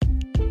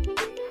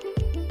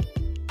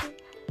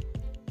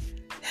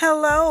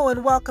Hello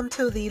and welcome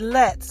to the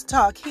Let's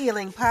Talk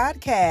Healing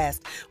podcast,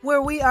 where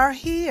we are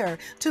here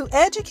to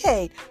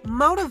educate,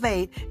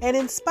 motivate, and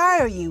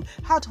inspire you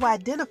how to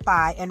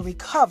identify and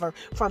recover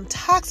from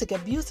toxic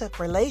abusive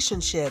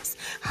relationships,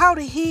 how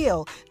to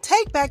heal,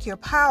 take back your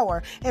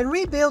power, and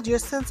rebuild your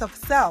sense of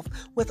self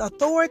with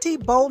authority,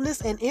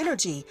 boldness, and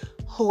energy.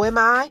 Who am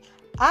I?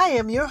 I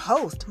am your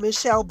host,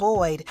 Michelle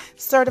Boyd,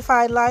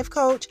 certified life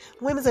coach,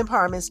 women's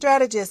empowerment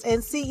strategist,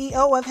 and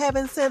CEO of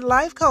Heaven Sent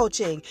Life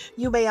Coaching.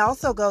 You may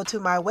also go to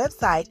my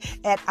website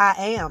at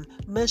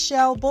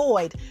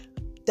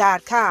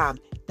IamMichelleBoyd.com.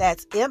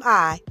 That's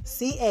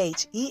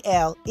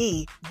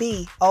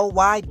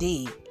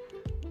MICHELEBOYD.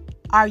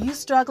 Are you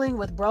struggling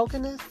with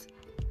brokenness?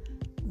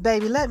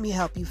 Baby, let me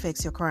help you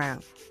fix your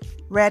crown.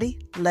 Ready?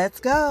 Let's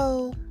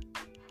go.